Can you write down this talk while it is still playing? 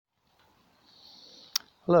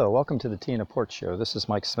Hello, welcome to the Tea and a Porch Show. This is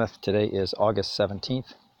Mike Smith. Today is August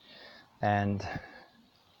 17th, and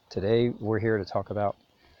today we're here to talk about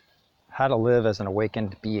how to live as an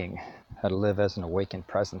awakened being, how to live as an awakened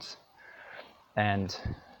presence, and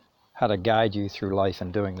how to guide you through life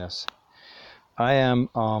in doing this. I am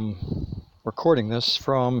recording this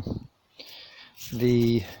from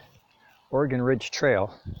the Oregon Ridge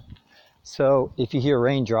Trail, so if you hear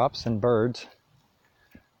raindrops and birds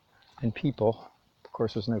and people, of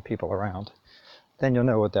course there's no people around, then you'll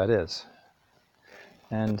know what that is.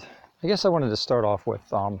 And I guess I wanted to start off with,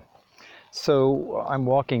 so I'm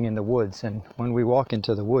walking in the woods, and when we walk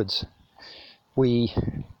into the woods, we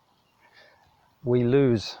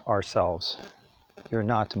lose ourselves. You're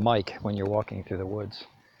not Mike when you're walking through the woods.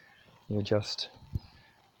 You're just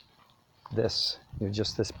this. You're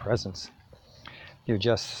just this presence. You're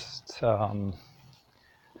just an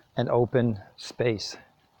open space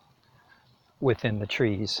within the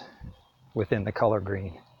trees, within the color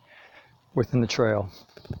green, within the trail.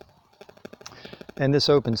 And this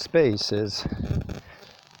open space is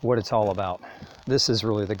what it's all about. This is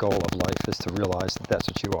really the goal of life, is to realize that that's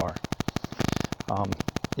what you are.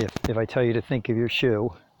 If I tell you to think of your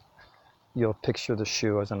shoe, you'll picture the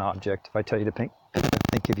shoe as an object. If I tell you to think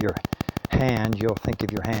of your hand, you'll think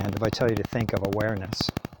of your hand. If I tell you to think of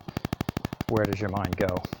awareness, where does your mind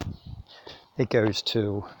go? It goes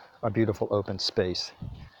to a beautiful open space.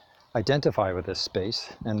 Identify with this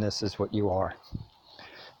space, and this is what you are.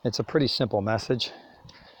 It's a pretty simple message.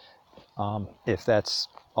 If that's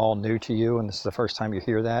all new to you and this is the first time you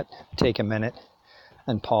hear that, take a minute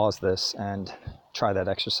and pause this and try that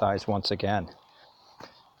exercise once again.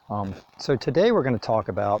 So today we're going to talk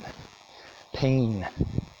about pain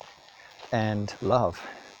and love,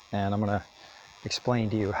 and I'm going to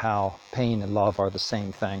explain to you how pain and love are the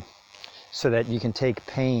same thing, so that you can take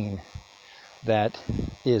pain that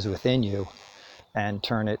is within you and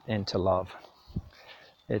turn it into love.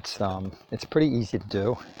 It's pretty easy to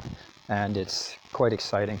do, and it's quite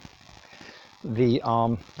exciting. The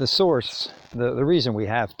source, the reason we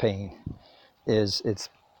have pain is it's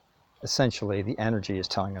essentially the energy is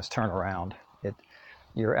telling us turn around.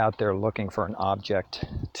 You're out there looking for an object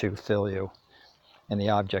to fill you, and the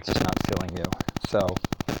object is not filling you. So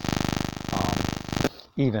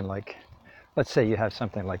even like, let's say you have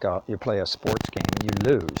something like you play a sports game and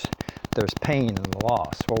you lose. There's pain in the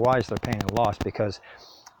loss. Well, why is there pain in the loss? Because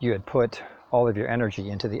you had put all of your energy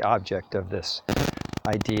into the object of this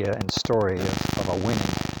idea and story of a winning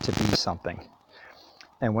to be something.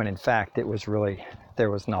 And when in fact it was really,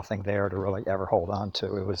 there was nothing there to really ever hold on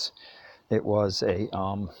to. It was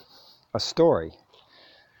a story.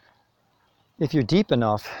 If you're deep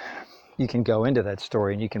enough, you can go into that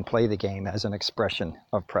story and you can play the game as an expression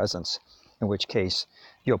of presence, in which case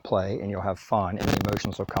you'll play and you'll have fun and the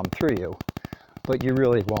emotions will come through you, but you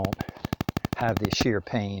really won't have the sheer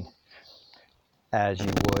pain as you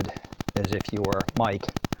would as if you were Mike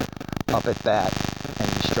up at bat and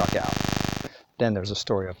you struck out. Then there's a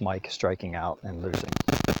story of Mike striking out and losing,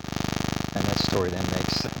 and that story then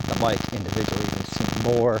makes the Mike individually even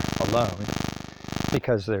seem more alone,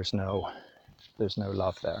 because there's no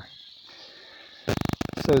love there.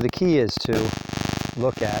 So the key is to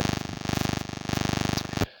look at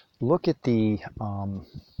the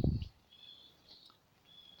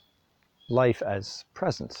life as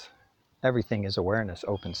presence. Everything is awareness,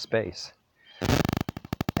 open space.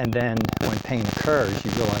 And then when pain occurs,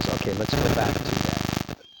 you realize, okay, let's go back to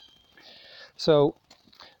that. So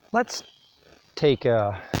let's take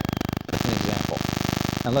an example,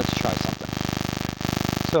 and let's try something.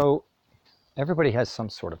 So everybody has some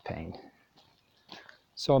sort of pain.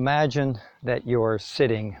 So imagine that you're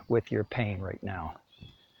sitting with your pain right now,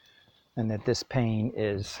 and that this pain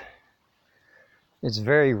is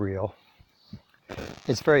very real.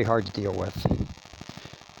 It's very hard to deal with,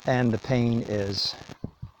 and the pain is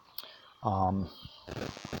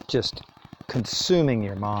just consuming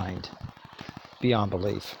your mind beyond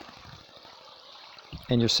belief.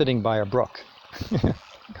 And you're sitting by a brook,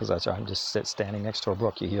 because that's right, I'm just standing next to a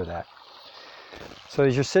brook. You hear that. So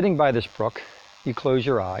as you're sitting by this brook, you close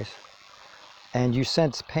your eyes and you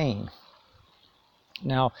sense pain.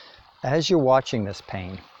 Now, as you're watching this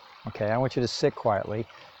pain, okay, I want you to sit quietly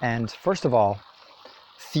and first of all,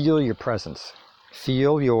 feel your presence.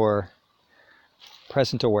 Feel your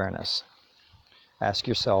present awareness. Ask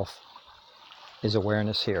yourself, is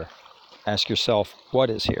awareness here? Ask yourself, what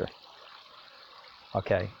is here?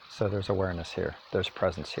 Okay, so there's awareness here. There's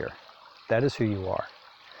presence here. That is who you are.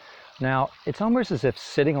 Now, it's almost as if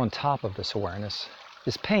sitting on top of this awareness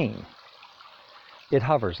is pain. It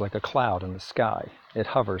hovers like a cloud in the sky. It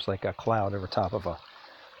hovers like a cloud over top of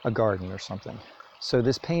a garden or something. So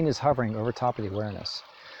this pain is hovering over top of the awareness.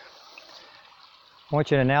 I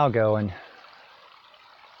want you to now go and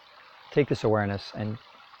take this awareness and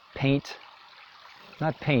paint,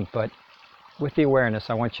 not paint, but with the awareness,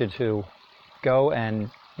 I want you to go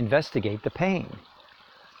and investigate the pain.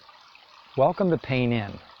 Welcome the pain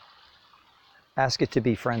in. Ask it to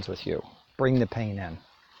be friends with you. Bring the pain in.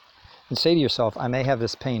 And say to yourself, I may have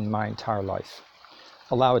this pain my entire life.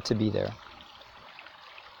 Allow it to be there.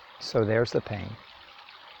 So there's the pain.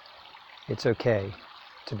 It's okay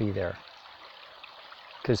to be there.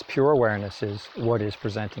 Because pure awareness is what is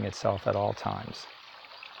presenting itself at all times.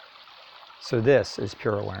 So this is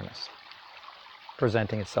pure awareness,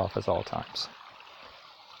 presenting itself at all times.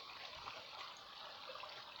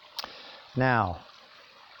 Now,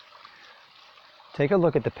 take a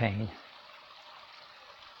look at the pain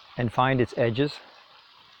and find its edges,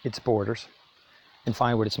 its borders, and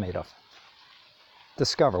find what it's made of.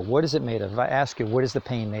 Discover, what is it made of? If I ask you, what is the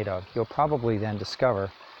pain made of? You'll probably then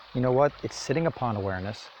discover, you know what, it's sitting upon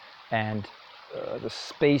awareness, and the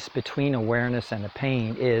space between awareness and the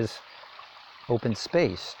pain is open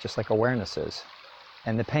space, just like awareness is.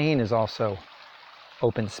 And the pain is also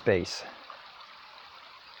open space.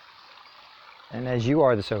 And as you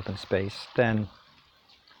are this open space, then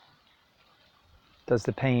does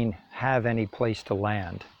the pain have any place to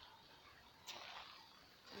land?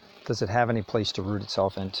 Does it have any place to root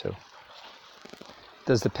itself into?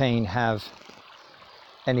 Does the pain have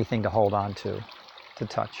anything to hold on to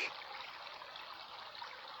touch?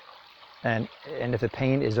 And if the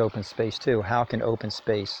pain is open space too, how can open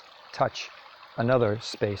space touch another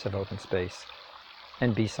space of open space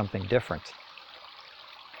and be something different?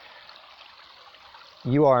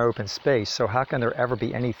 You are open space, so how can there ever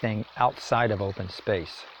be anything outside of open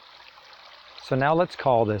space? So now let's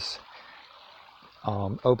call this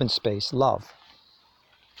open space love.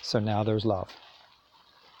 So now there's love.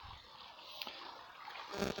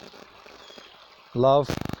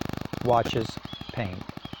 Love watches pain.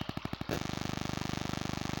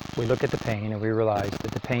 We look at the pain and we realize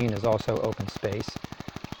that the pain is also open space.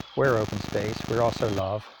 We're open space. We're also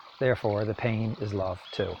love. Therefore, the pain is love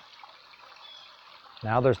too.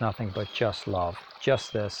 Now there's nothing but just love.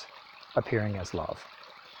 Just this appearing as love.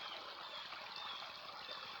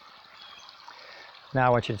 Now I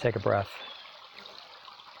want you to take a breath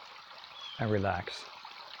and relax.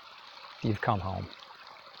 You've come home.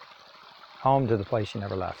 Home to the place you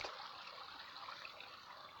never left.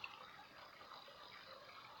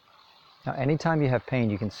 Now, anytime you have pain,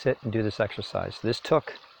 you can sit and do this exercise. This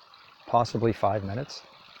took possibly 5 minutes.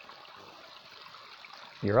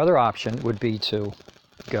 Your other option would be to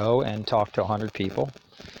go and talk to 100 people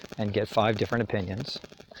and get 5 different opinions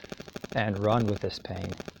and run with this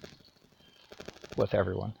pain with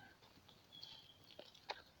everyone.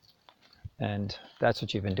 And that's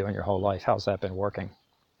what you've been doing your whole life. How's that been working?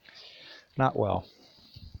 Not well.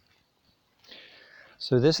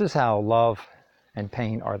 So this is how love and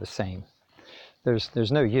pain are the same.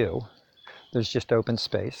 There's no you. There's just open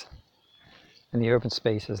space. And the open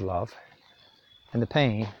space is love. And the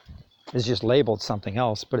pain is just labeled something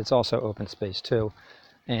else, but it's also open space too.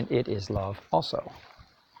 And it is love also.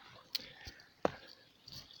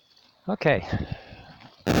 Okay.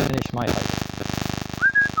 Finish my hike.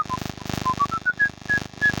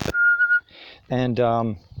 And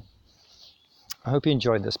I hope you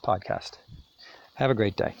enjoyed this podcast. Have a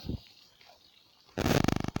great day.